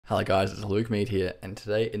Hello guys, it's Luke Mead here, and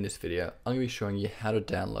today in this video I'm going to be showing you how to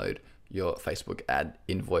download your Facebook ad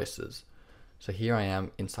invoices. So here I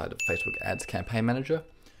am inside of Facebook Ads Campaign Manager,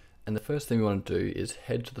 and the first thing we want to do is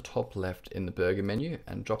head to the top left in the burger menu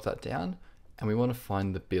and drop that down, and we want to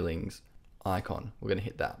find the billings icon. We're going to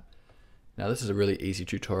hit that. Now this is a really easy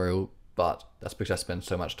tutorial, but that's because I spend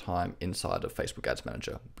so much time inside of Facebook Ads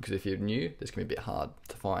Manager, because if you're new, this can be a bit hard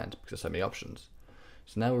to find because there's so many options.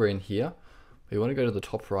 So now we're in here. We want to go to the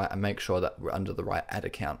top right and make sure that we're under the right ad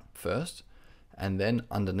account first. And then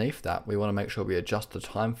underneath that, we want to make sure we adjust the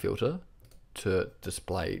time filter to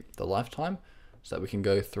display the lifetime so that we can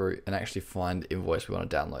go through and actually find the invoice we want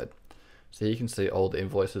to download. So you can see all the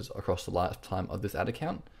invoices across the lifetime of this ad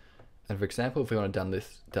account. And for example, if we want to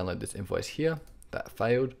download this invoice here, that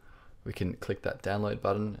failed, we can click that download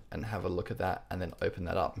button and have a look at that and then open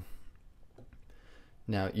that up.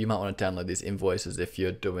 Now you might want to download these invoices if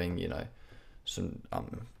you're doing, some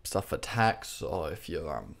stuff for tax, or if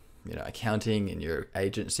you're accounting in your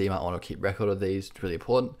agency, you might want to keep record of these. It's really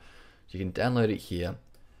important. You can download it here,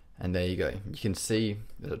 and there you go. You can see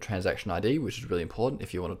there's a transaction ID, which is really important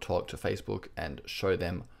if you want to talk to Facebook and show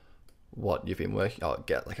them what you've been working on,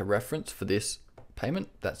 get like a reference for this payment.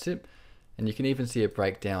 That's it. And you can even see a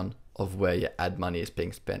breakdown of where your ad money is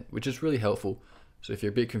being spent, which is really helpful. So if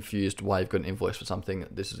you're a bit confused why you've got an invoice for something,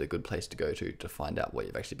 this is a good place to go to find out what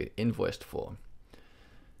you've actually been invoiced for.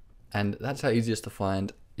 And that's how easy it is to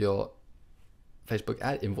find your Facebook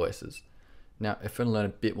ad invoices. Now, if you want to learn a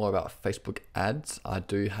bit more about Facebook ads, I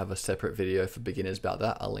do have a separate video for beginners about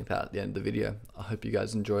that. I'll link that at the end of the video. I hope you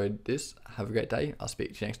guys enjoyed this. Have a great day. I'll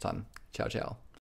speak to you next time. Ciao, ciao.